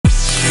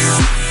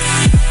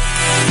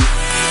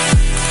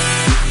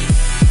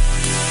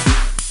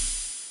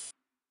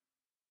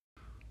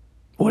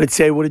What it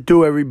say, what it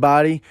do,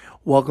 everybody?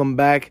 Welcome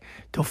back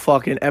to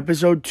fucking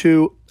episode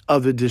 2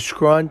 of The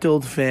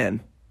Disgruntled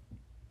Fan.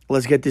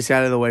 Let's get this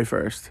out of the way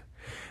first.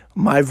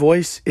 My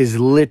voice is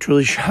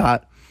literally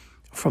shot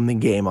from the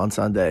game on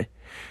Sunday.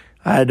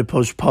 I had to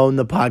postpone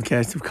the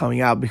podcast of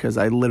coming out because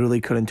I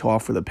literally couldn't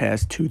talk for the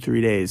past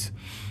 2-3 days.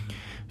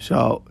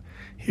 So,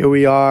 here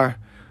we are.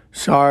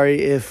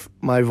 Sorry if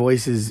my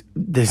voice is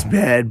this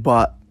bad,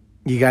 but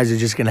you guys are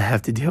just going to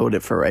have to deal with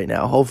it for right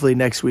now. Hopefully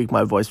next week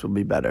my voice will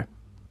be better.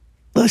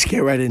 Let's get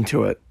right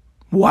into it.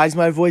 Why is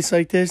my voice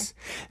like this?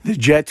 The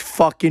Jets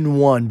fucking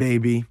won,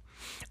 baby.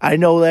 I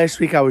know last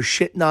week I was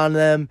shitting on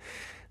them.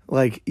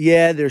 Like,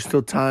 yeah, there's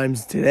still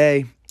times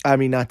today. I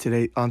mean, not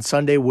today. On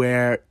Sunday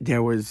where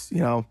there was,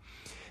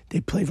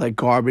 they played like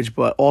garbage.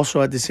 But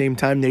also at the same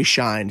time, they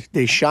shined.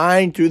 They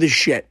shined through the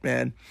shit,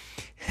 man.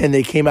 And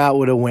they came out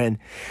with a win.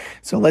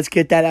 So let's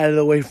get that out of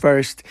the way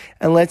first.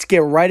 And let's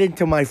get right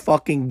into my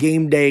fucking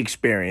game day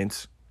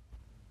experience.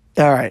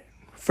 All right.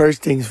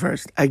 First things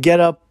first. I get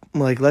up,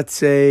 like, let's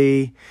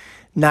say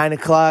 9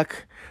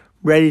 o'clock,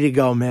 ready to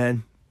go,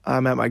 man.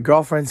 I'm at my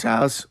girlfriend's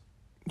house.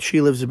 She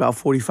lives about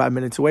 45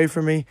 minutes away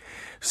from me.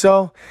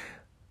 So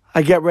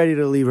I get ready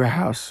to leave her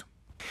house.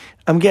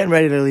 I'm getting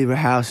ready to leave her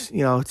house.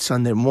 It's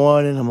Sunday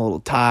morning. I'm a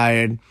little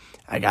tired.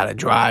 I got to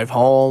drive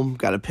home.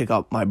 Got to pick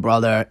up my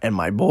brother and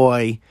my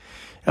boy.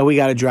 And we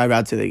got to drive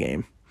out to the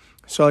game.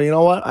 So you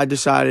know what? I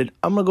decided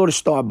I'm going to go to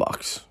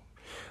Starbucks.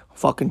 I'm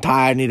fucking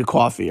tired. Need a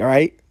coffee, all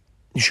right?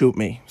 Shoot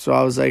me. So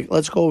I was like,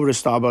 let's go over to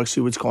Starbucks,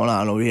 see what's going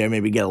on over here.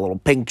 Maybe get a little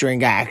pink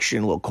drink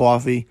action, a little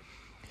coffee.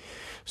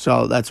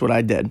 So that's what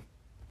I did.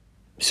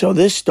 So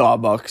this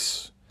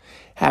Starbucks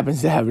happens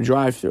to have a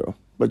drive-thru,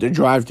 but the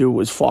drive-thru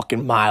was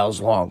fucking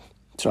miles long.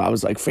 So I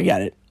was like,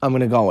 forget it. I'm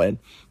going to go in.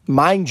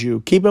 Mind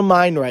you, keep in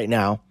mind right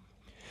now,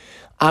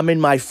 I'm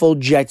in my full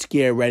Jets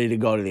gear ready to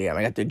go to the game.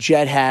 I got the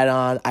Jet hat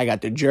on. I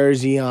got the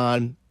jersey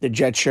on, the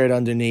Jet shirt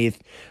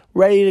underneath,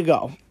 ready to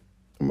go.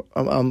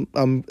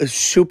 I'm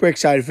super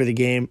excited for the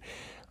game.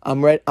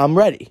 I'm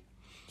ready.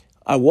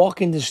 I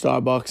walk into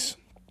Starbucks.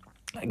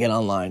 I get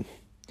online.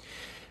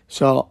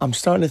 So I'm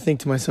starting to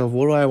think to myself,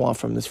 what do I want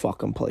from this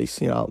fucking place?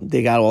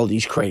 They got all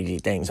these crazy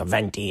things, a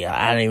venti.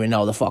 I don't even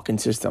know the fucking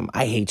system.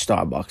 I hate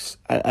Starbucks.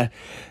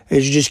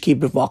 They should just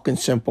keep it fucking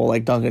simple,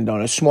 like Dunkin'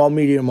 Donuts, small,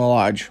 medium, or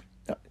large.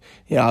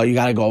 You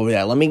got to go over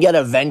there. Let me get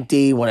a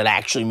venti when it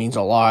actually means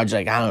a large.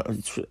 Like, I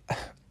don't.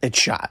 It's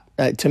shot.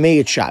 To me,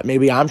 it's shot.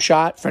 Maybe I'm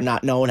shot for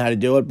not knowing how to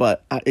do it,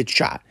 but it's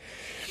shot.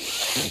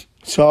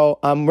 So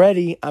I'm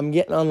ready. I'm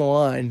getting on the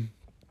line,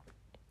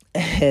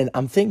 and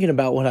I'm thinking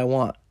about what I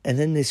want. And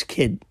then this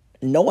kid,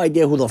 no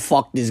idea who the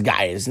fuck this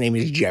guy is. His name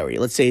is Jerry.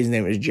 Let's say his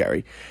name is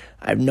Jerry.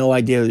 I have no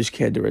idea who this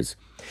kid there is.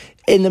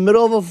 In the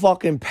middle of a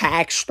fucking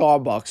packed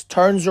Starbucks,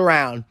 turns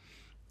around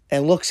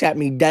and looks at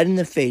me dead in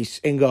the face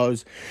and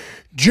goes,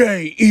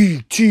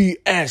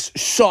 Jets,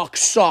 suck,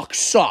 suck,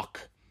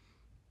 suck.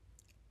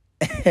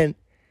 And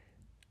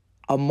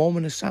a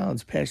moment of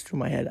silence passed through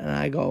my head, and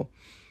I go,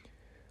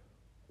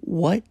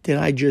 what did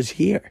I just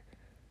hear?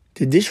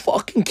 Did this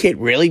fucking kid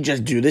really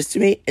just do this to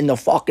me in the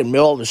fucking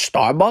middle of the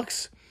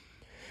Starbucks?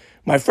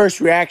 My first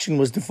reaction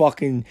was to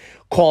fucking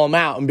call him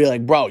out and be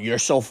like, bro, you're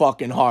so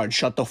fucking hard.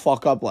 Shut the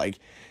fuck up. Like,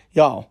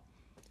 yo,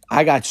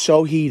 I got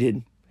so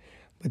heated.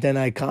 But then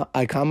I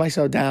calmed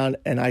myself down,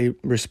 and I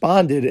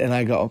responded, and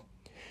I go,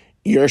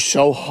 you're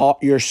so hot.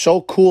 You're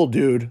so cool,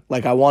 dude.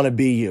 Like, I want to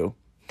be you.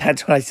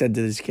 That's what I said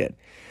to this kid.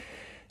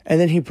 And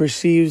then he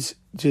proceeds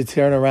to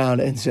turn around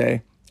and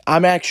say,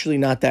 I'm actually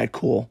not that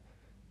cool.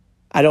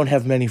 I don't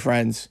have many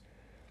friends.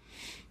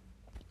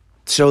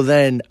 So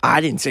then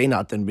I didn't say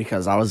nothing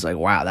because I was like,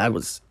 wow, that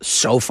was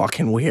so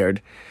fucking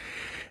weird.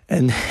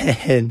 And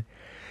then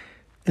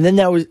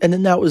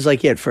that was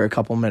like it for a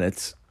couple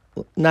minutes.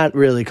 Not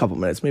really a couple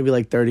minutes, maybe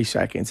like 30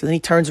 seconds. And then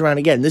he turns around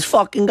again. This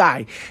fucking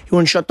guy, he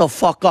wouldn't shut the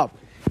fuck up.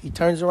 He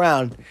turns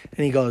around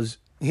and he goes,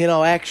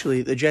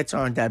 actually, the Jets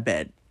aren't that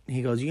bad.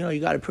 He goes, you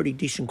got a pretty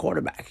decent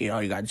quarterback. You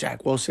got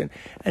Zach Wilson.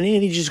 And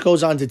then he just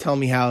goes on to tell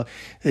me how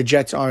the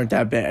Jets aren't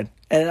that bad.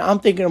 And I'm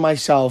thinking to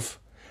myself,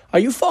 are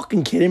you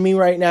fucking kidding me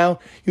right now?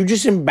 You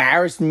just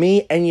embarrassed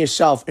me and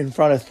yourself in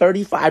front of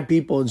 35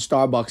 people in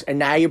Starbucks. And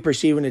now you're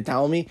perceiving to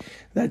tell me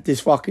that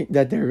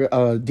that they're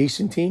a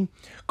decent team?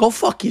 Go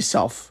fuck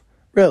yourself.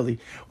 Really.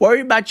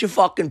 Worry about your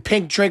fucking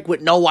pink drink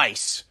with no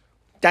ice.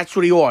 That's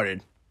what he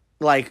ordered.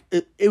 Like,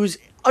 it was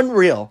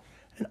unreal.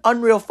 An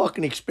unreal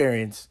fucking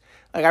experience.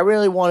 Like, I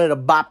really wanted to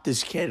bop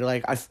this kid.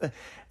 Like,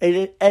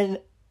 and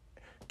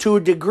to a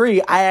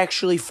degree, I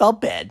actually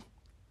felt bad.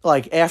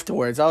 Like,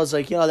 afterwards, I was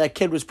like, that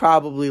kid was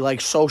probably,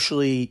 like,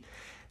 socially,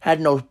 had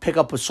no pick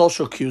up with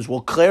social cues.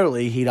 Well,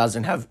 clearly, he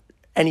doesn't have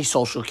any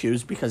social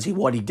cues because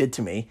what he did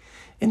to me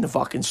in the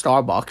fucking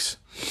Starbucks.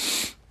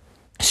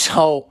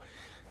 So,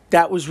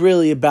 that was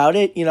really about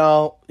it.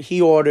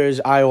 He orders,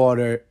 I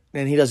order,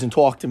 and he doesn't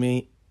talk to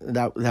me.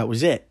 That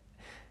was it.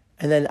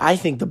 And then I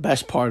think the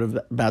best part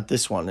about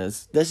this one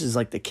is, this is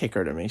like the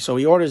kicker to me. So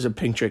he orders a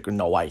pink drink with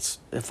no ice.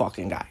 The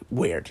fucking guy.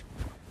 Weird.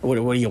 What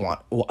do you want?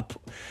 What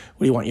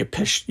do you want? Your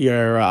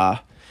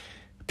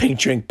Pink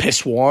drink,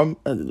 piss warm.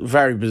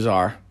 Very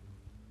bizarre.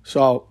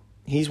 So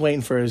he's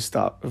waiting for his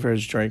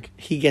drink.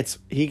 He gets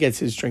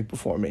his drink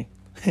before me.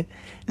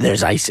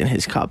 There's ice in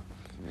his cup.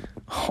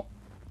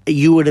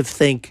 You would have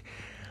think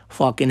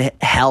fucking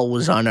hell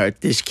was on earth.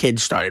 This kid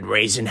started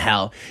raising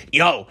hell.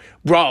 Yo,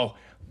 bro.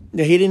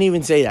 He didn't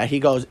even say that.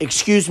 He goes,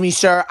 "Excuse me,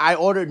 sir. I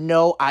ordered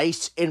no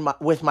ice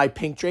with my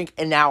pink drink,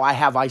 and now I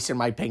have ice in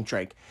my pink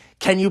drink.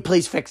 Can you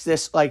please fix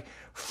this?" Like,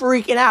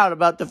 freaking out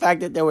about the fact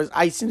that there was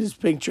ice in his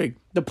pink drink.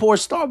 The poor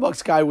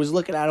Starbucks guy was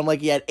looking at him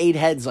like he had 8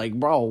 heads. Like,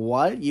 bro,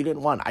 what? You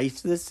didn't want ice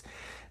this?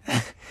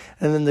 And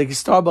then the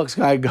Starbucks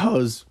guy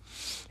goes,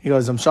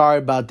 "I'm sorry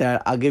about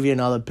that. I'll give you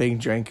another pink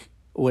drink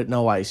with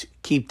no ice.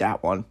 Keep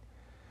that one."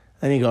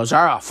 And he goes,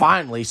 "Oh,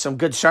 finally, some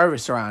good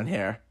service around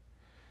here."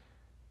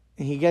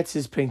 And he gets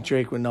his pink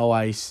drink with no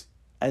ice.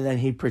 And then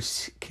he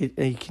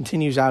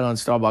continues out on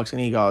Starbucks and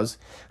he goes,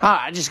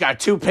 "I just got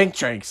 2 pink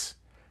drinks."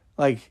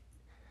 Like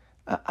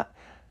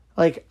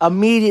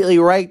immediately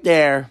right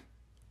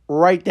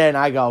then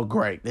I go,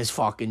 great, this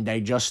fucking day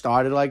just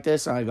started like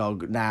this. And I go,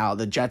 now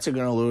the Jets are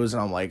going to lose.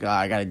 And I'm like,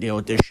 I got to deal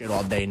with this shit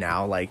all day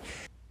now. Like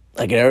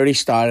it already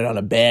started on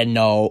a bad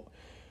note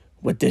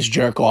with this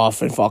jerk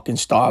off in fucking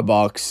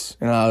Starbucks.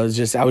 And I was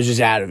just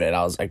out of it.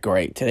 I was like,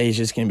 great, today's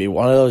just going to be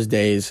one of those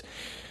days.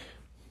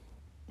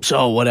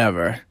 So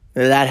whatever.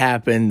 That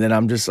happened. And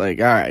I'm just like,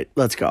 all right,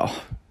 let's go.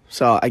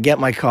 So I get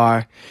my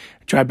car,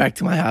 drive back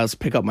to my house,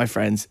 pick up my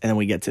friends, and then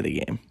we get to the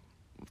game.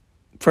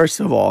 First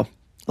of all,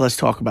 let's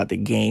talk about the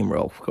game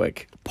real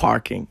quick.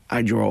 Parking.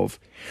 I drove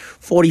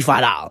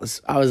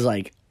 $45. I was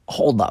like,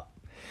 hold up.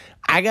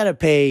 I got to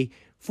pay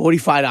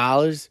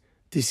 $45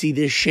 to see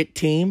this shit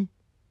team?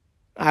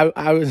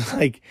 I was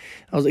like,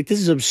 this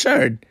is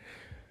absurd.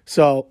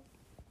 So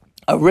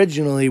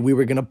originally we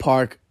were going to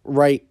park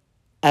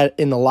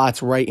in the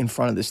lots right in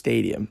front of the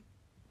stadium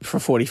for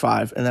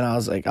 $45. And then I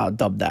was like, I'll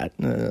dub that.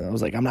 I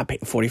was like, I'm not paying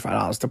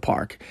 $45 to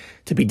park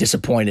to be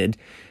disappointed.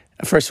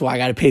 First of all, I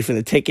got to pay for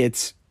the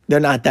tickets. They're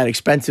not that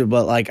expensive,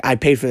 but like I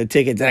paid for the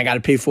tickets and I got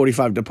to pay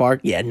 $45 to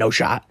park. Yeah, no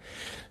shot.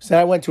 So then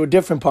I went to a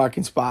different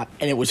parking spot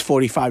and it was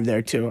 $45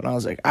 there too. And I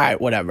was like, all right,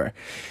 whatever.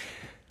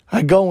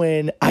 I go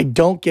in. I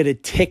don't get a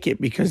ticket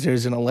because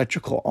there's an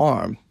electrical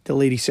arm. The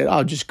lady said,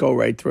 "I'll just go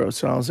right through."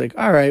 So I was like,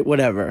 all right,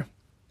 whatever.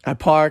 I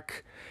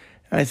park.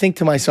 And I think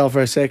to myself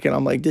for a second,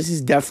 I'm like, this is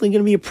definitely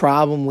going to be a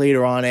problem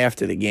later on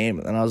after the game.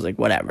 And I was like,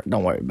 whatever,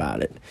 don't worry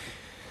about it.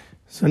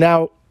 So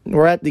now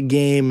we're at the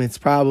game. It's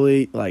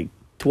probably like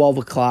 12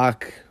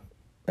 o'clock,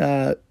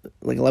 like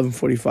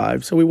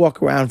 11:45. So we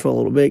walk around for a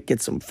little bit,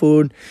 get some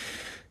food,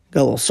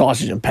 got a little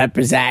sausage and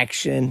peppers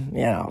action.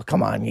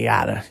 Come on, you're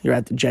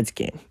at the Jets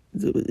game.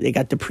 They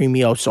got the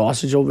Premio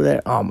sausage over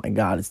there. Oh, my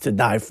God, it's to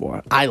die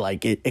for. I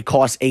like it. It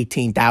costs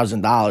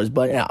 $18,000,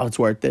 but it's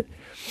worth it.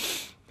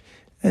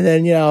 And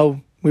then,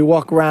 we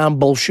walk around,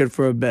 bullshit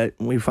for a bit,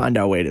 and we find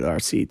our way to our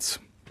seats.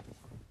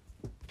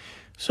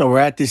 So we're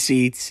at the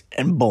seats,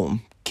 and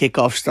boom,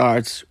 kickoff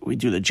starts. We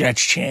do the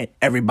Jets chant.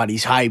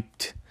 Everybody's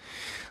hyped.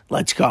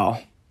 Let's go.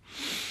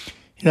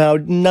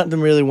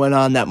 Nothing really went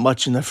on that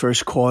much in the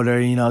first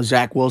quarter.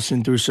 Zach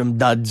Wilson threw some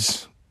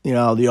duds.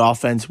 The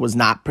offense was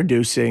not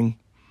producing.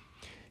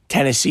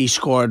 Tennessee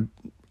scored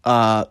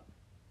like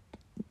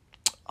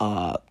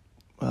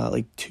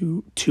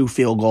two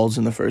field goals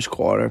in the first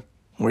quarter.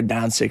 We're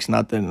down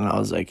 6-0, and I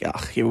was like,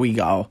 here we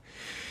go.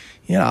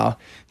 The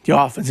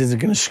offense isn't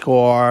going to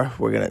score.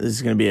 This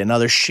is going to be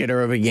another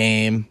shitter of a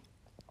game.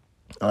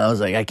 And I was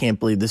like, I can't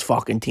believe this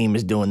fucking team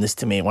is doing this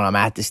to me when I'm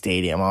at the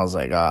stadium. I was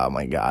like, oh,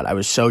 my God. I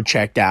was so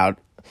checked out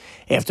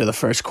after the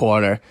first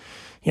quarter.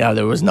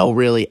 There was no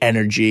really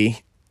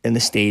energy in the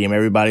stadium.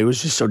 Everybody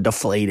was just so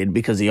deflated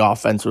because the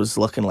offense was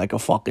looking like a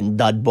fucking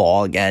dud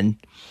ball again.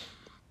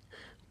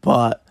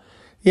 But,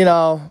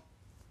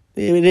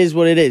 it is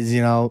what it is,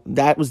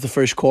 That was the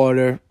first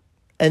quarter.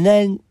 And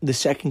then the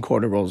second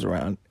quarter rolls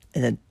around.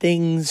 And then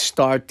things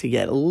start to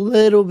get a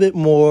little bit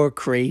more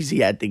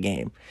crazy at the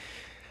game.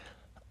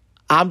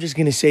 I'm just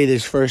going to say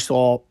this first of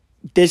all.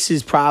 This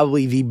is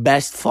probably the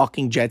best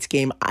fucking Jets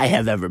game I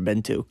have ever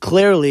been to.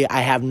 Clearly,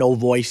 I have no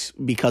voice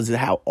because of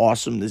how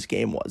awesome this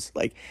game was.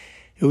 Like,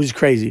 it was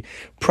crazy.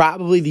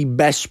 Probably the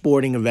best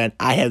sporting event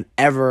I have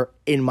ever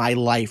in my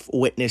life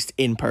witnessed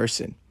in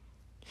person.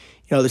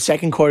 The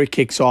second quarter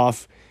kicks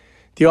off.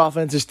 The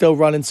offense is still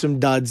running some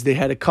duds. They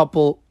had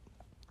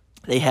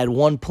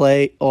one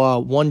play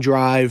or one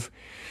drive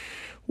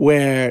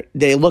where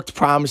they looked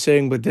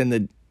promising, but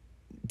then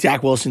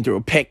Zach Wilson threw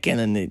a pick, and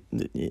then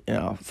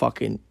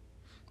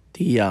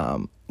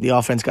the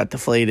offense got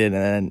deflated,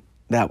 and then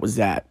that was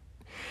that.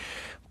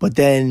 But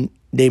then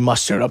they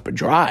mustered up a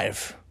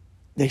drive.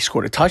 They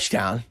scored a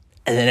touchdown,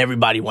 and then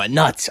everybody went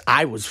nuts.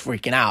 I was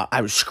freaking out.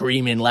 I was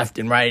screaming left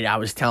and right. I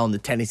was telling the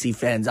Tennessee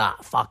fans,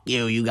 fuck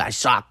you guys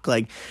suck.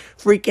 Like,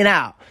 freaking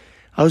out.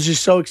 I was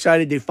just so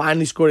excited. They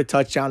finally scored a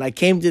touchdown. I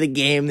came to the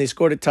game. They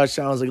scored a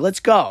touchdown. I was like, let's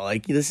go.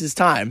 Like, this is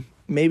time.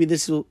 Maybe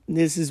this is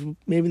things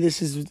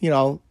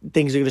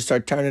are going to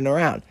start turning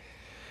around.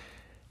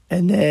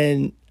 And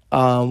then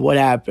what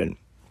happened?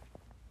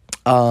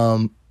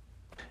 And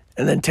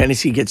And then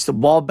Tennessee gets the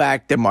ball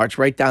back. They march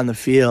right down the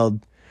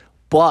field.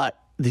 But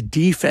the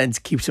defense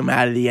keeps them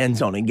out of the end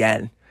zone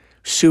again.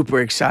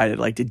 Super excited.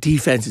 Like, the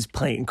defense is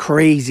playing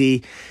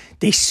crazy.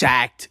 They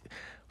sacked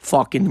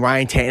fucking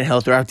Ryan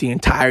Tannehill throughout the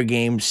entire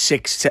game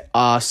 6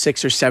 or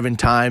 7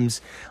 times.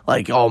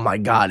 Like, oh my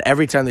God.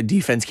 Every time the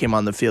defense came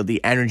on the field,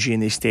 the energy in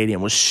the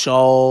stadium was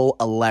so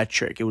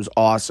electric. It was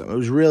awesome. It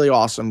was really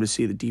awesome to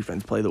see the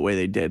defense play the way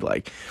they did.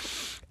 Like,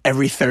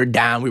 every third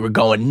down, we were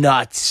going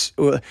nuts.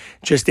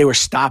 Just, they were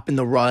stopping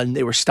the run.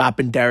 They were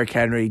stopping Derrick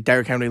Henry.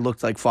 Derrick Henry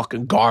looked like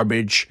fucking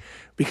garbage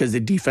because the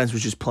defense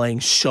was just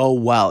playing so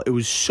well. It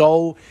was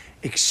so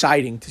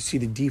exciting to see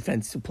the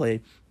defense to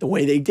play the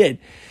way they did.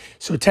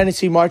 So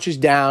Tennessee marches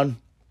down.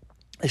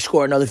 They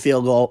score another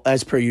field goal,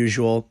 as per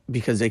usual,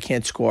 because they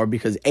can't score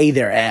because A,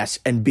 their ass,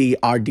 and B,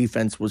 our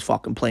defense was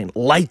fucking playing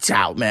lights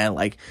out, man.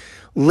 Like,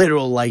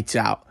 literal lights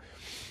out.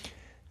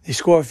 They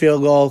score a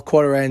field goal.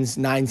 Quarter ends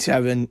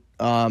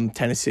 9-7,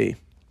 Tennessee.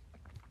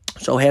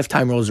 So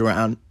halftime rolls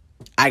around.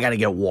 I got to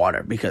get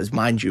water because,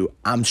 mind you,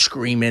 I'm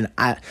screaming.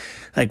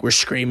 We're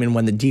screaming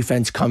when the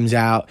defense comes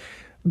out,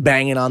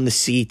 banging on the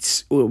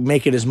seats,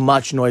 making as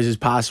much noise as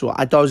possible.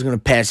 I thought I was going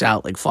to pass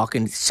out like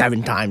fucking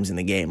 7 times in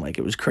the game. Like,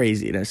 it was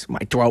craziness. My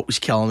throat was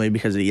killing me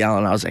because of the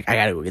yelling. I was like, I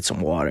got to go get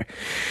some water.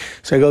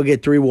 So I go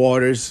get 3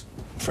 waters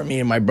for me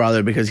and my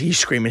brother because he's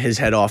screaming his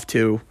head off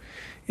too.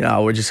 You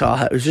know,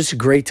 it was just a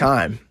great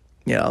time.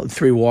 You know,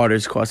 3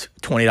 waters cost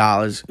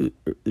 $20.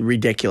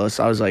 Ridiculous.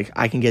 I was like,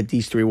 I can get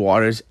these 3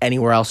 waters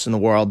anywhere else in the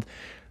world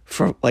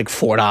for like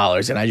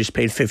 $4, and I just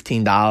paid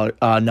 $15.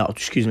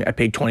 I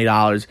paid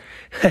 $20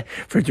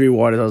 for 3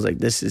 waters. I was like,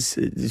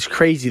 it's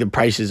crazy, the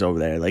prices over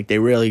there. Like, they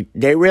really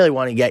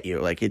want to get you.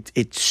 Like,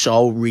 it's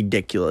so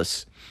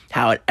ridiculous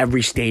how at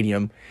every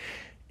stadium,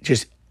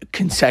 just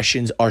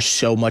concessions are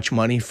so much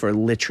money for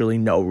literally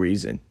no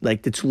reason.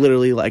 Like, it's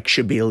literally like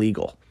should be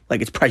illegal.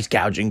 Like, it's price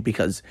gouging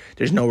because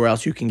there's nowhere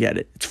else you can get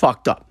it. It's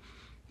fucked up,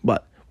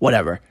 but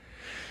whatever.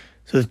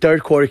 So the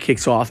third quarter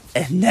kicks off,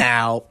 and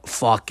now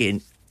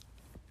fucking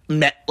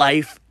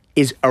MetLife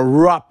is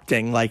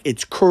erupting. Like,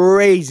 it's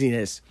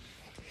craziness.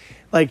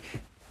 Like,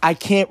 I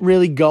can't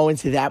really go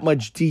into that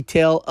much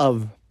detail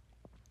of,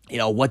 you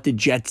know, what the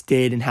Jets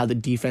did and how the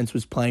defense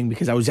was playing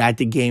because I was at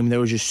the game. There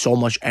was just so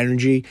much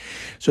energy.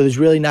 So there's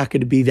really not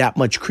going to be that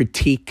much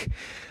critique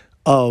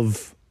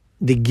of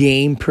the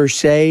game per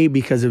se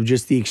because of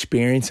just the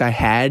experience I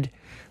had.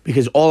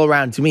 Because all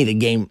around, to me, the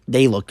game,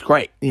 they looked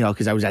great, you know,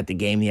 because I was at the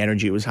game, the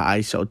energy was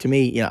high. So to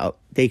me, you know,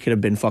 they could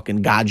have been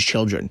fucking God's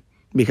children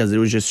because it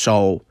was just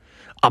so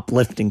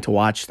uplifting to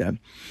watch them.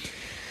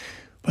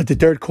 But the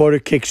third quarter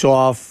kicks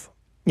off,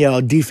 you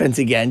know, defense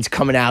again is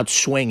coming out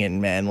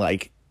swinging, man.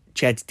 Like,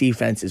 Jets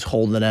defense is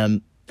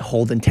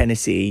holding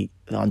Tennessee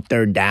on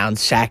third down,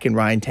 sacking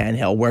Ryan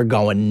Tannehill. We're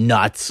going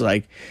nuts.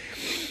 Like,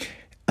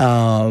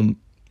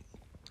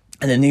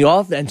 and then the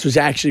offense was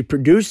actually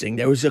producing.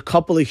 There was a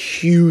couple of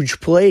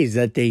huge plays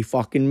that they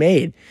fucking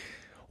made.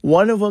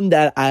 One of them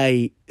that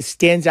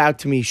stands out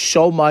to me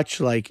so much,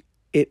 like,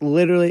 it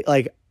literally,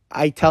 like,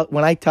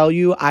 when I tell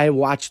you I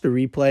watched the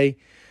replay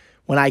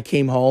when I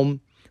came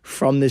home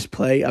from this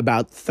play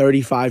about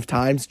 35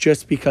 times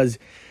just because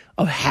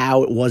of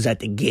how it was at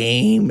the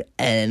game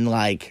and,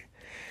 like,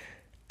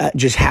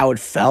 just how it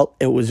felt.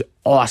 It was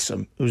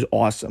awesome. It was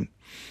awesome.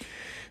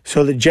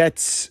 So the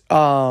Jets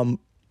were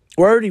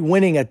already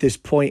winning at this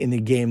point in the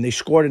game. They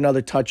scored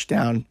another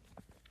touchdown.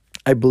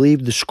 I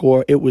believe the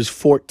score, it was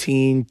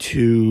 14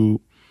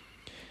 to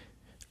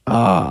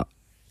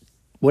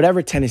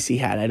whatever Tennessee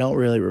had. I don't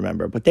really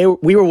remember. But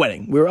we were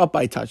winning. We were up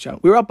by a touchdown.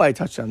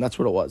 That's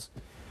what it was.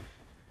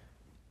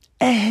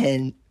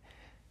 And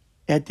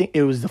I think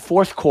it was the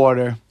fourth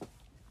quarter.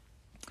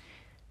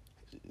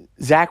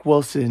 Zach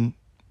Wilson,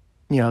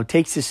 you know,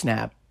 takes the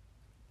snap.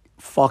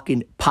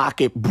 Fucking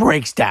pocket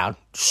breaks down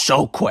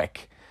so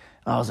quick.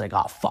 I was like,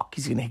 oh, fuck,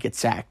 he's going to get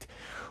sacked.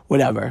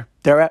 Whatever.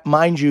 They're at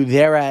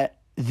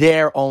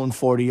their own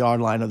 40-yard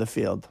line of the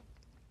field.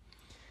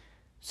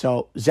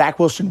 So Zach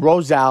Wilson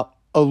rolls out,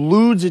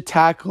 eludes a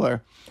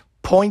tackler,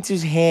 points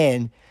his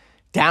hand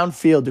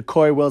downfield to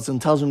Corey Wilson,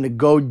 tells him to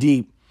go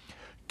deep,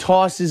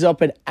 tosses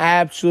up an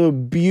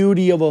absolute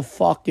beauty of a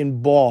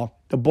fucking ball.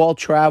 The ball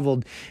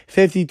traveled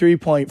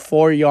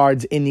 53.4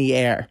 yards in the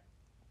air.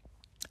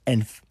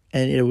 And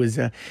it was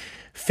a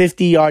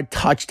 50-yard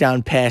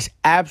touchdown pass,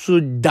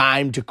 absolute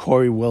dime to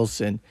Corey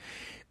Wilson.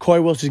 Corey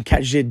Wilson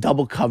catches it,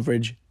 double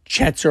coverage.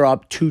 Jets are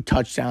up 2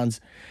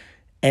 touchdowns,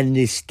 and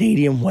the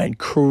stadium went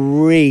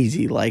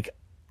crazy, like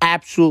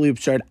absolutely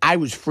absurd. I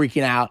was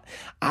freaking out.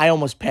 I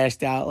almost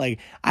passed out. Like,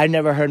 I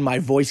never heard my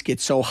voice get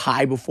so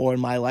high before in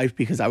my life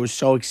because I was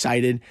so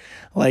excited.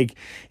 Like,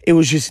 it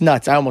was just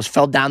nuts. I almost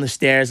fell down the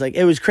stairs. Like,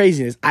 it was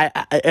craziness.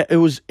 It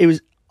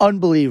was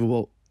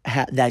unbelievable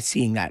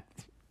seeing that.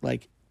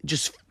 Like,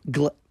 just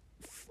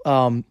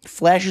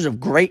flashes of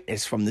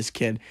greatness from this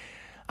kid.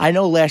 I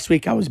know last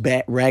week I was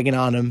ragging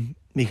on him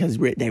because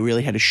they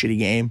really had a shitty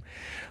game.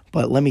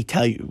 But let me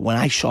tell you, when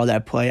I saw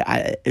that play,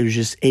 it was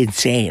just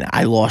insane.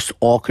 I lost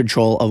all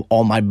control of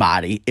all my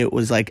body. It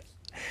was like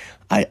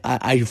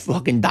I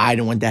fucking died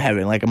and went to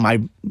heaven. Like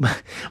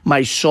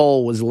my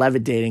soul was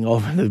levitating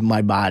over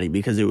my body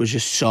because it was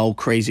just so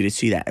crazy to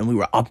see that. And we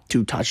were up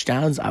 2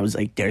 touchdowns. I was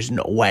like, there's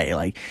no way.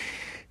 Like,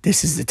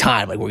 this is the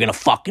time. Like, we're going to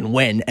fucking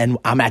win. And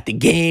I'm at the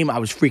game. I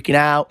was freaking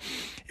out.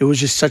 It was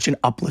just such an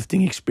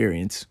uplifting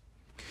experience.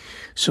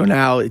 So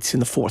now it's in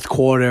the fourth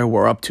quarter.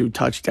 We're up 2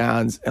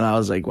 touchdowns. And I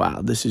was like,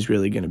 wow, this is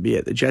really going to be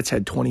it. The Jets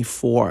had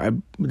 24.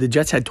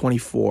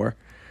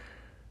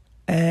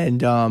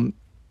 And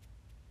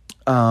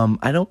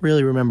I don't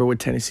really remember what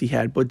Tennessee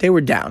had, but they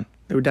were down.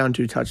 They were down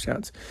 2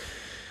 touchdowns.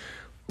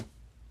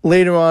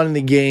 Later on in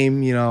the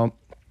game,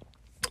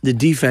 the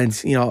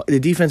defense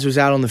was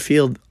out on the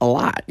field a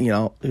lot. It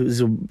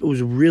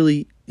was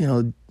really,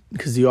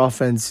 because the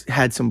offense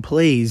had some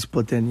plays,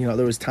 but then,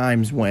 there was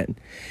times when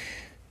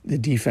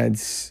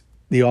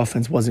the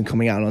offense wasn't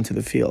coming out onto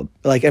the field.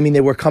 Like, I mean,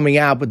 they were coming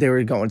out, but they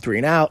were going 3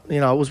 and out.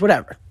 It was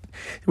whatever.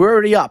 We're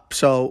already up,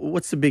 so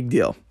what's the big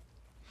deal?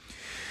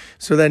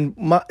 So then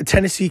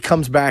Tennessee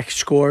comes back,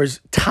 scores,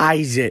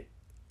 ties it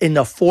in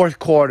the fourth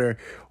quarter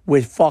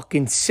with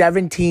fucking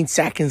 17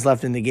 seconds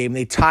left in the game.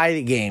 They tie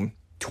the game,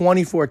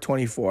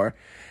 24-24.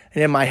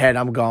 And in my head,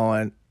 I'm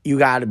going, you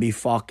got to be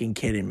fucking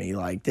kidding me.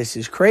 Like, this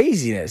is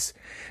craziness.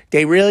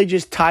 They really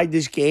just tied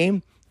this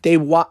game. They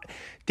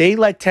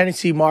let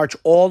Tennessee march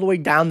all the way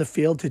down the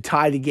field to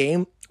tie the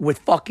game with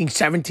fucking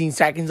 17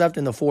 seconds left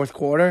in the fourth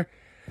quarter.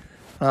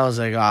 And I was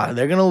like,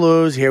 they're going to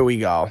lose. Here we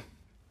go.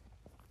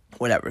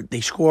 Whatever. They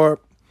score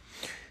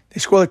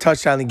the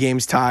touchdown, the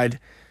game's tied.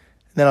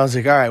 And then I was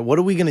like, all right, what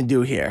are we going to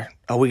do here?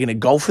 Are we going to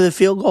go for the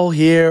field goal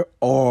here,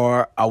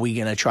 or are we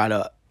going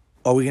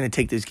to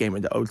take this game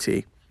into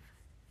OT?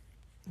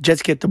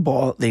 Jets get the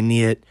ball, they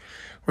need it.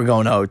 We're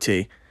going to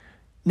OT.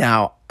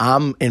 Now,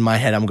 in my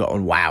head, I'm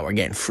going, wow, we're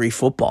getting free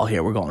football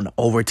here. We're going to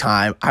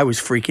overtime. I was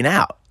freaking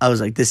out. I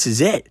was like, this is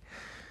it.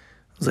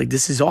 I was like,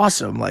 this is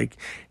awesome. Like,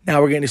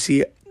 now we're going to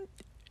see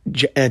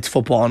it's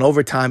football in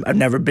overtime. I've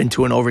never been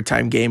to an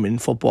overtime game in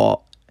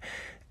football.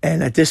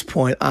 And at this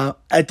point, I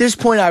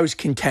was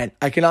content.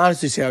 I can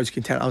honestly say I was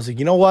content. I was like,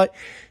 you know what?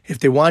 If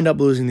they wind up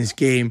losing this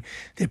game,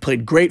 they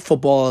played great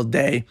football all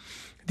day.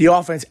 The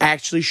offense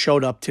actually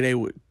showed up today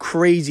with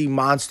crazy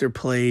monster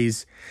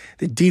plays.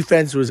 The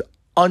defense was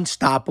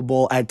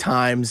unstoppable at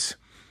times.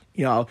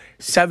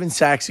 7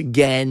 sacks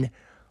again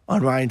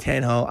on Ryan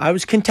Tannehill. I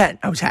was content.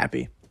 I was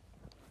happy.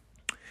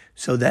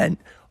 So then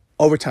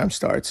overtime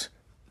starts.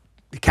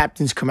 The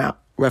captains come out.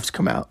 Refs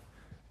come out.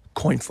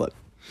 Coin flip.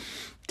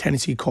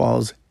 Tennessee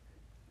calls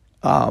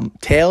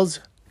tails.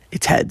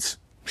 It's heads.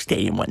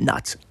 Stadium went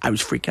nuts. I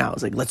was freaking out. I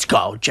was like, let's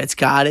go. Jets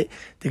got it.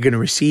 They're going to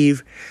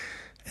receive.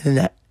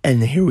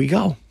 And here we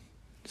go.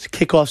 So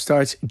kickoff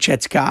starts.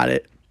 Jets got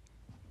it.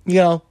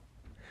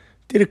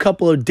 Did a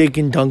couple of dink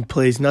and dunk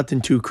plays.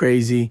 Nothing too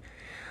crazy.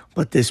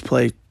 But this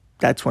play,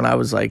 that's when I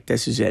was like,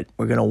 this is it.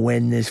 We're going to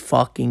win this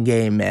fucking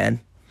game,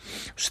 man.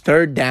 It was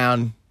third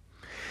down.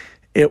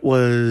 It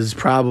was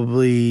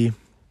probably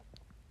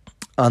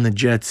on the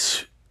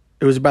Jets.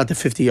 It was about the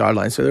 50-yard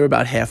line, so they were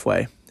about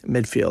halfway,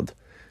 midfield.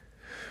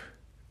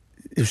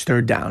 It was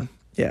third down,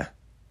 yeah.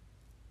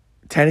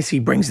 Tennessee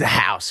brings the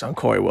house on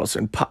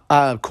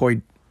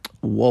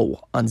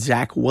on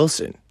Zach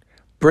Wilson.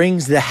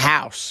 Brings the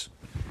house.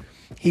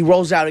 He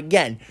rolls out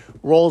again.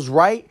 Rolls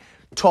right,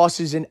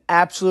 tosses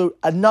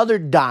another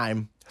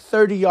dime,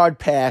 30-yard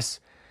pass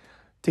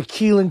to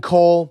Keelan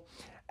Cole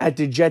at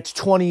the Jets'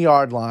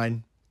 20-yard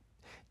line.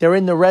 They're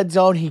in the red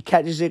zone. He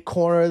catches it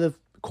corner of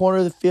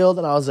the field,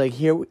 and I was like,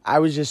 I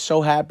was just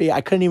so happy.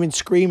 I couldn't even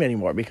scream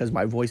anymore because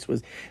my voice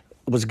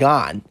was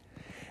gone.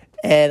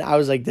 And I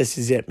was like, this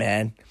is it,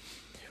 man.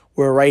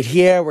 We're right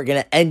here. We're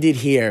going to end it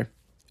here.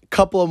 A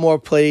couple of more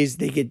plays.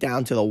 They get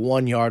down to the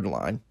 1-yard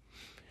line.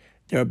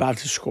 They're about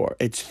to score.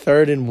 It's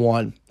 3rd and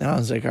 1. And I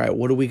was like, all right,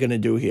 what are we going to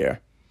do here?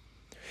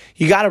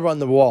 You got to run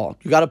the ball.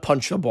 You got to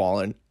punch the ball.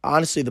 And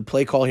honestly, the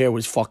play call here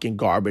was fucking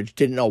garbage.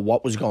 Didn't know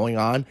what was going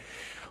on.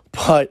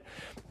 But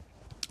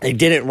they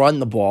didn't run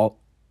the ball.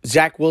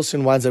 Zach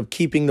Wilson winds up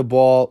keeping the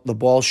ball. The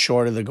ball's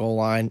short of the goal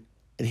line.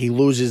 And he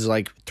loses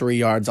like 3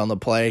 yards on the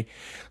play.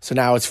 So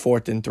now it's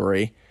 4th and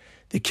 3.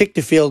 They kick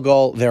the field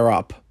goal. They're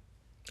up.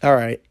 All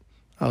right.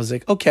 I was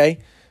like, okay.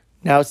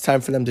 Now it's time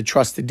for them to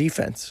trust the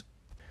defense.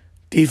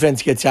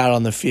 Defense gets out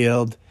on the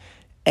field.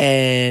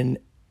 And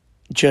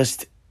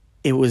just,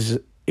 it was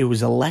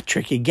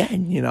electric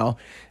again.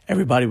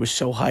 Everybody was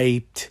so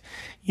hyped.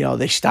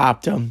 They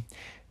stopped them.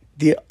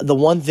 The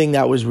one thing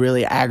that was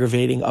really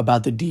aggravating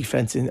about the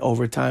defense in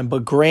overtime,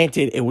 but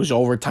granted, it was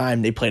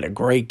overtime. They played a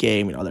great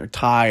game. They're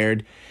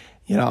tired.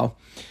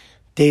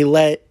 They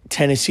let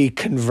Tennessee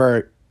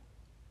convert,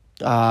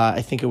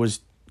 I think it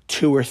was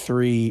 2 or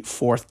 3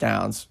 fourth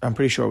downs. I'm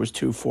pretty sure it was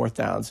 2 fourth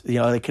downs. They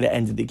could have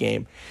ended the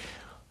game.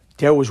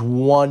 There was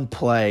one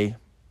play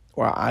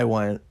where I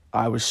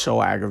was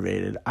so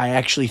aggravated. I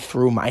actually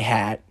threw my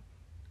hat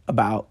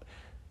about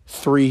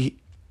 3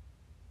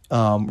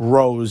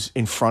 rows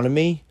in front of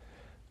me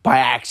by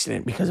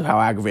accident because of how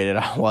aggravated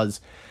I was.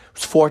 It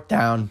was 4th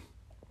down.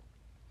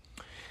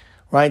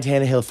 Ryan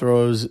Tannehill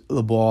throws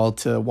the ball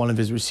to one of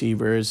his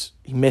receivers.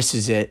 He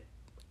misses it.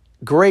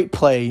 Great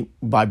play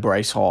by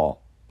Bryce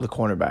Hall, the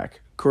cornerback.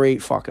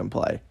 Great fucking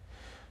play.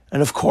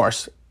 And of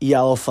course,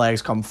 yellow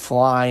flags come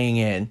flying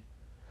in.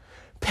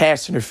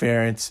 Pass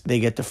interference. They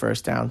get the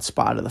first down.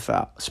 Spot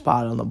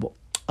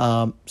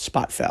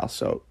foul.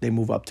 So they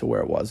move up to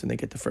where it was and they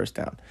get the first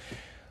down.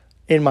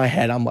 In my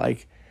head, I'm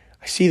like,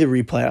 I see the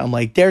replay. I'm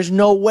like, there's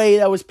no way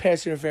that was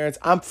pass interference.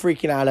 I'm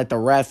freaking out at the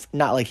ref.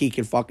 Not like he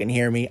can fucking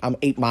hear me. I'm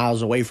 8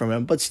 miles away from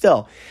him. But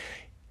still,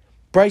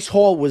 Bryce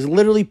Hall was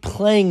literally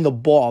playing the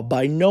ball.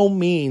 By no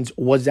means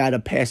was that a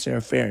pass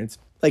interference.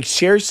 Like,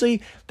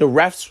 seriously, the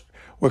refs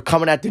were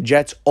coming at the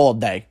Jets all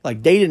day.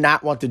 Like, they did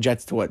not want the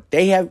Jets to win.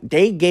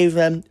 They gave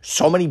them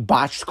so many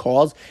botched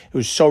calls. It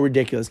was so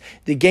ridiculous.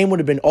 The game would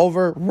have been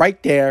over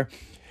right there.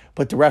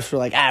 But the refs were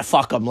like,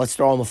 fuck them. Let's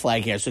throw them a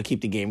flag here so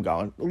keep the game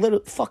going. Little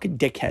fucking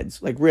dickheads.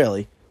 Like,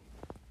 really.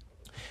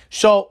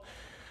 So,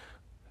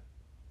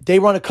 they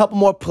run a couple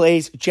more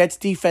plays. Jets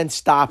defense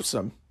stops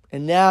them.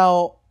 And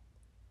now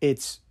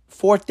it's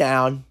 4th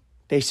down.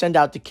 They send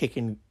out the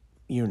kicking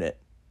unit.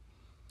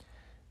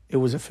 It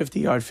was a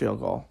 50-yard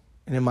field goal.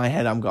 And in my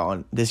head, I'm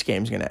going, this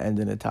game's going to end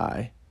in a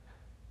tie.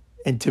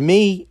 And to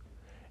me,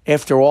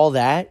 after all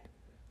that,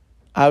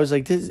 I was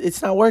like,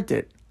 it's not worth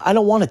it. I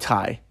don't want a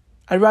tie.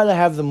 I'd rather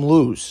have them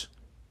lose,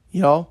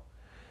 you know?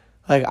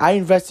 Like, I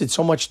invested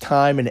so much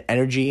time and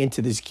energy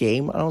into this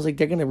game. And I was like,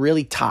 they're going to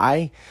really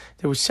tie?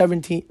 There was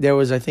 16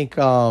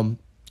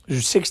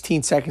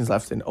 seconds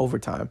left in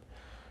overtime.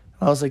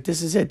 And I was like,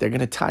 this is it. They're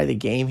going to tie the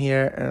game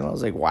here. And I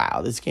was like,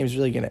 wow, this game's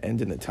really going to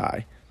end in a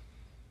tie.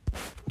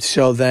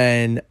 So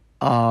then,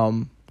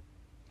 another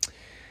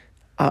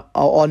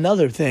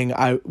thing,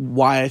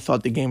 why I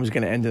thought the game was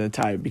going to end in a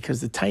tie,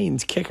 because the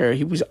Titans kicker,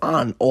 he was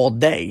on all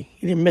day.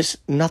 He didn't miss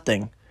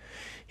nothing.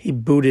 He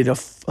booted a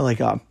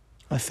 35,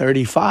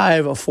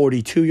 a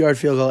 42-yard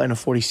field goal, and a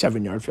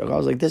 47-yard field goal. I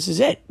was like, this is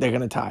it. They're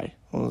going to tie.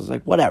 I was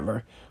like,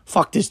 whatever.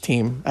 Fuck this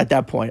team. At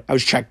that point, I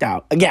was checked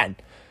out. Again,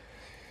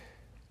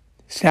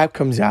 snap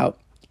comes out.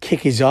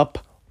 Kick is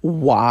up.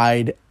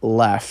 Wide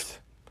left.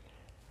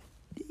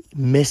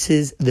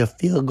 Misses the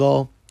field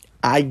goal.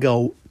 I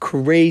go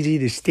crazy.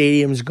 The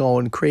stadium's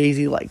going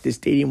crazy. Like, the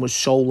stadium was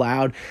so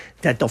loud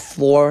that the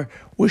floor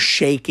was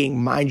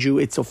shaking. Mind you,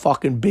 it's a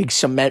fucking big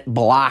cement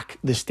block,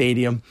 the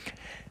stadium.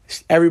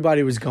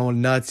 Everybody was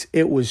going nuts.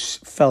 It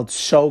felt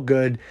so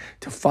good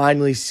to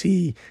finally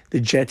see the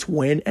Jets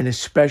win, and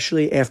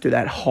especially after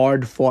that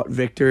hard-fought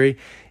victory.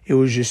 It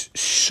was just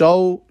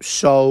so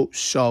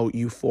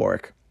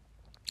euphoric.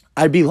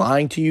 I'd be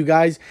lying to you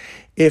guys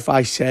if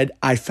I said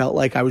I felt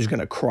like I was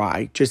going to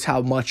cry, just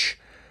how much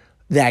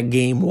that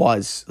game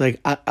was. I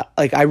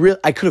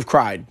could have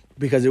cried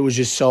because it was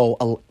just so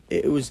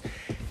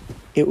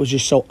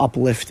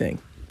uplifting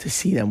to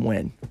see them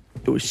win.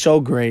 It was so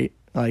great.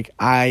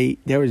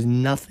 There was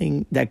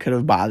nothing that could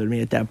have bothered me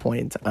at that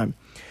point in time.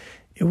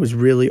 It was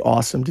really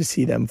awesome to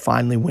see them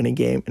finally win a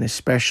game, and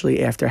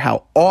especially after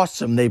how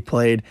awesome they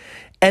played,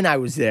 and I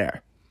was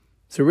there.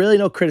 So really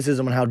no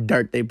criticism on how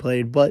dirt they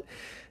played, but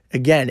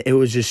again, it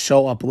was just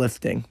so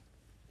uplifting.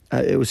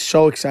 It was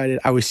so excited.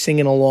 I was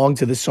singing along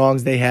to the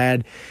songs they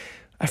had.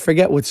 I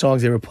forget what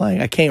songs they were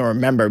playing. I can't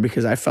remember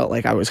because I felt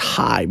like I was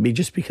high,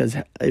 just because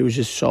it was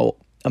just so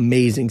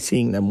amazing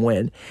seeing them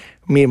win.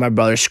 Me and my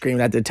brother screamed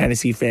at the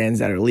Tennessee fans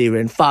that are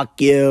leaving, fuck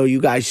you, you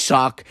guys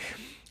suck.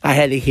 I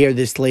had to hear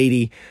this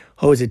lady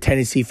who was a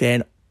Tennessee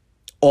fan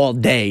all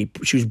day.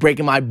 She was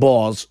breaking my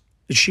balls.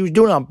 She was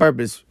doing it on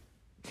purpose.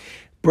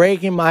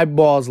 Breaking my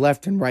balls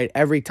left and right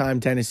every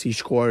time Tennessee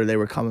scored or they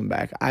were coming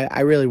back.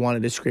 I really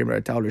wanted to scream at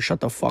her, tell her to shut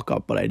the fuck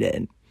up, but I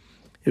didn't.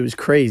 It was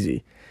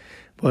crazy.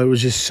 But it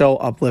was just so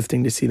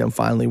uplifting to see them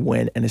finally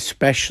win, and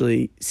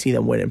especially see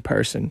them win in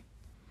person.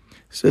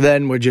 So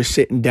then we're just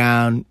sitting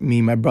down,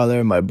 me, my brother,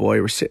 and my boy,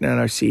 we're sitting on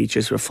our seats,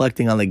 just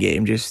reflecting on the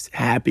game, just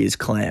happy as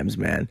clams,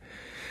 man.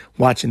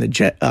 Watching the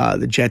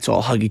Jets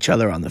all hug each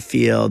other on the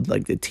field,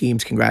 like the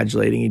teams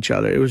congratulating each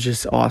other. It was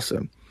just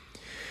awesome.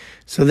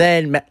 So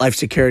then MetLife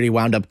Security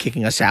wound up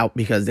kicking us out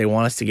because they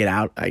want us to get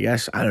out, I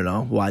guess. I don't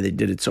know why they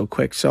did it so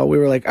quick. So we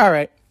were like, all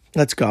right,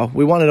 let's go.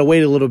 We wanted to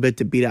wait a little bit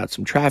to beat out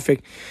some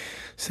traffic.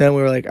 So then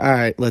we were like, all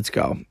right, let's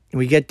go. And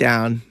we get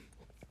down.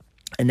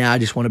 And now I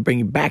just want to bring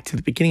you back to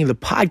the beginning of the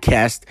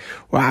podcast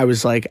where I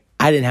was like,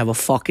 I didn't have a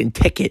fucking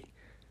ticket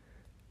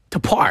to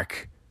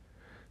park.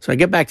 So I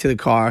get back to the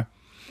car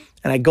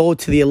and I go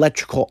to the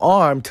electrical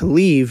arm to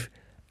leave,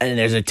 and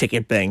there's a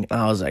ticket thing. And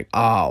I was like,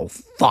 oh,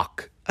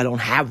 fuck, I don't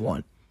have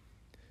one.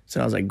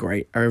 So I was like,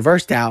 great. I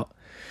reversed out.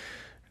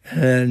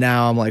 And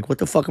now I'm like, what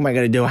the fuck am I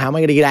going to do? How am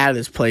I going to get out of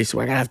this place? So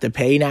I going to have to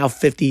pay now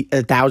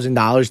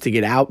 $1,000 to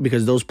get out,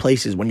 because those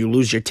places, when you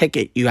lose your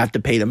ticket, you have to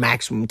pay the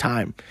maximum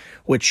time,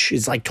 which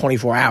is like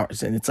 24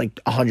 hours, and it's like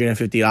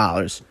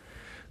 $150.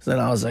 So then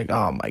I was like,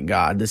 oh my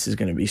God, this is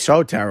going to be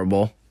so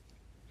terrible.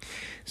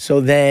 So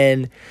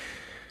then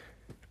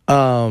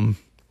I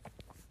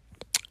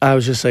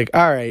was just like,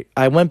 all right.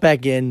 I went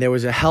back in. There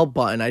was a help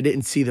button I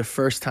didn't see the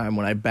first time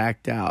when I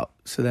backed out.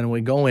 So then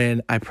we go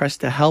in. I press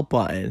the help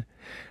button.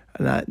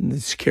 And the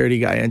security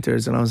guy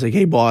enters, and I was like,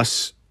 "Hey,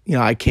 boss,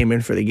 I came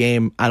in for the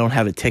game. I don't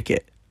have a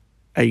ticket.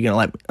 Are you gonna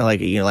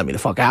let me the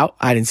fuck out?"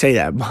 I didn't say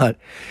that,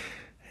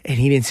 and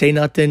he didn't say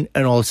nothing.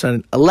 And all of a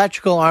sudden,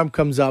 electrical arm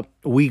comes up.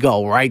 We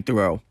go right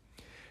through.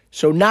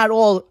 So not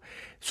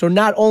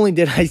only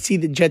did I see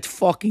the Jets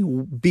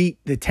fucking beat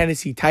the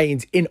Tennessee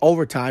Titans in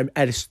overtime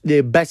at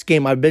the best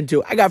game I've been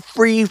to, I got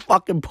free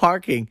fucking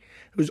parking.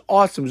 It was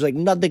awesome. It was like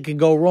nothing could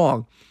go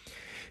wrong.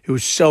 It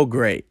was so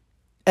great.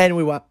 And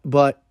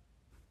but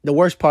the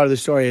worst part of the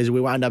story is we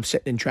wound up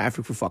sitting in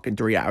traffic for fucking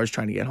 3 hours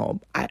trying to get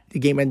home. The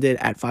game ended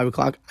at 5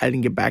 o'clock. I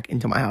didn't get back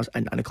into my house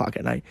at 9 o'clock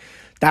at night.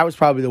 That was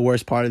probably the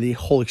worst part of the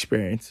whole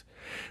experience.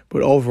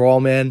 But overall,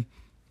 man,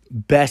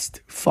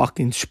 best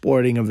fucking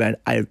sporting event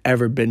I've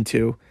ever been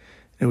to.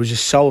 It was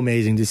just so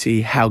amazing to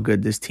see how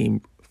good this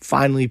team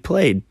finally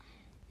played.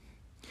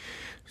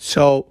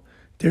 So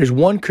there's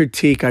one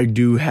critique I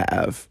do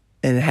have,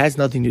 and it has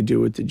nothing to do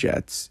with the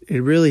Jets.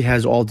 It really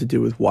has all to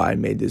do with why I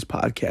made this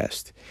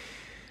podcast.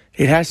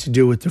 It has to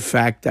do with the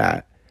fact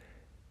that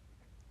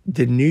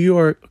the New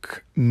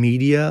York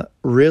media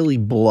really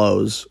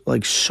blows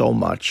like so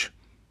much.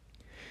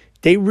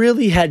 They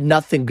really had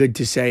nothing good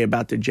to say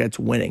about the Jets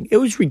winning. It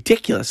was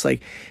ridiculous.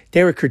 Like,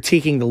 they were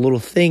critiquing the little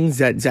things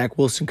that Zach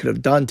Wilson could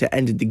have done to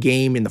end the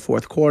game in the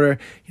fourth quarter.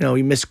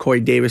 He missed Corey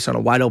Davis on a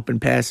wide open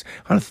pass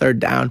on a third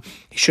down.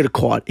 He should have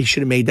caught. He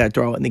should have made that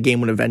throw, and the game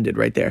would have ended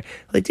right there.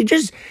 Like, they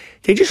just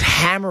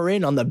hammer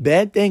in on the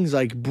bad things.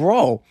 Like,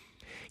 bro,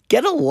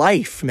 get a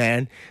life,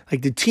 man.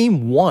 Like, the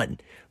team won.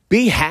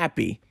 Be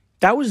happy.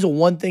 That was the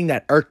one thing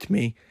that irked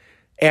me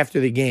after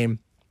the game,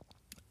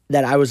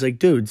 that I was like,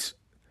 dudes,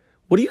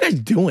 what are you guys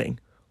doing?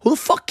 Who the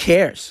fuck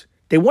cares?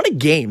 They won a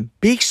game.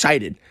 Be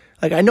excited.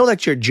 Like, I know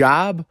that's your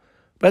job,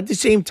 but at the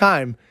same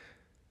time,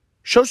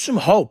 show some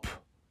hope.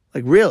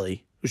 Like, really.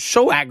 It was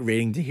so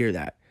aggravating to hear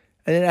that.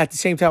 And then at the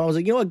same time, I was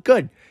like, you know what?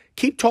 Good.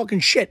 Keep talking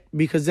shit,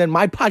 because then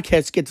my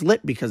podcast gets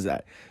lit because of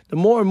that. The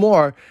more and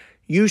more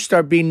you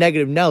start being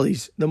negative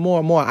Nellies, the more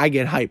and more I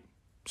get hype.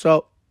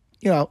 So,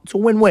 it's a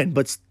win-win,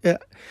 but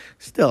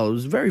still, it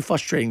was very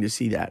frustrating to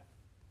see that.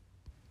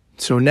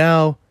 So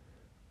now,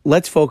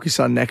 let's focus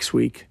on next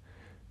week.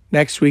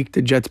 Next week,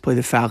 the Jets play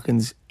the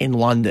Falcons in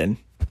London.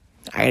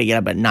 I got to get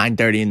up at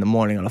 9:30 in the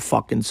morning on a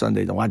fucking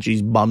Sunday to watch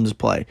these bums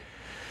play.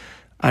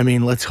 I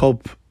mean, let's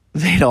hope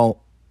they don't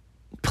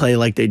play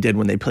like they did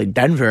when they played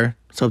Denver.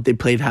 So if they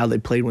played how they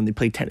played when they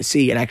played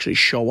Tennessee and actually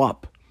show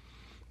up.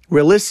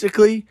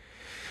 Realistically,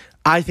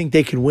 I think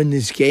they can win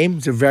this game.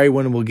 It's a very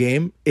winnable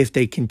game if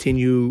they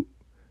continue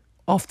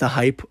off the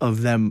hype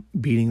of them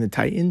beating the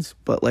Titans.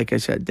 But like I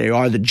said, they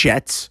are the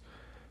Jets.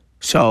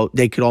 So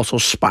they could also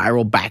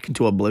spiral back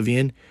into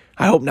oblivion.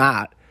 I hope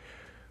not.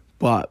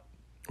 But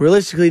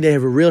realistically, they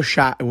have a real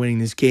shot at winning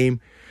this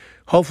game.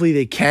 Hopefully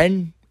they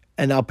can,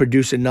 and I'll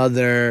produce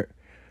another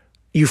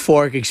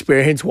euphoric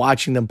experience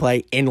watching them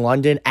play in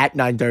London at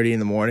 9:30 in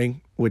the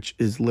morning, which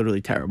is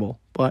literally terrible.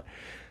 But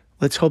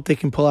let's hope they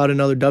can pull out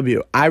another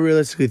W. I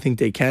realistically think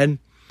they can,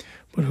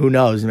 but who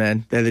knows,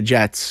 man? They're the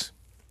Jets.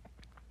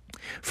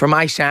 For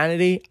my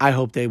sanity, I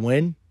hope they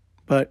win,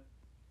 but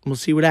we'll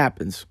see what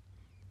happens.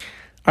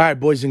 All right,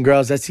 boys and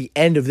girls, that's the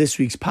end of this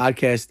week's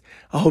podcast.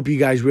 I hope you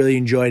guys really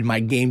enjoyed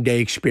my game day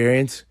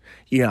experience.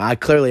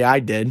 I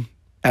did,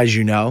 as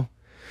you know.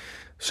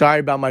 Sorry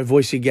about my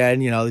voice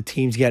again. The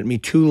team's getting me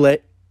too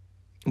lit.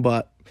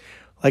 But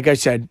like I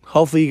said,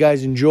 hopefully you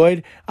guys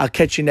enjoyed. I'll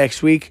catch you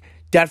next week.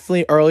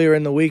 Definitely earlier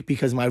in the week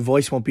because my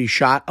voice won't be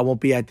shot. I won't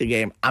be at the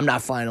game. I'm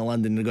not flying to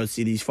London to go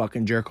see these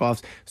fucking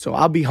jerk-offs. So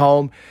I'll be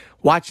home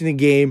watching the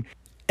game,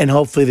 and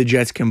hopefully the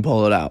Jets can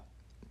pull it out.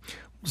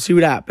 We'll see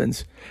what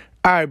happens.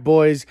 All right,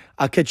 boys.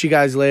 I'll catch you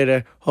guys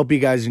later. Hope you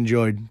guys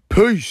enjoyed.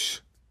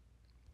 Peace.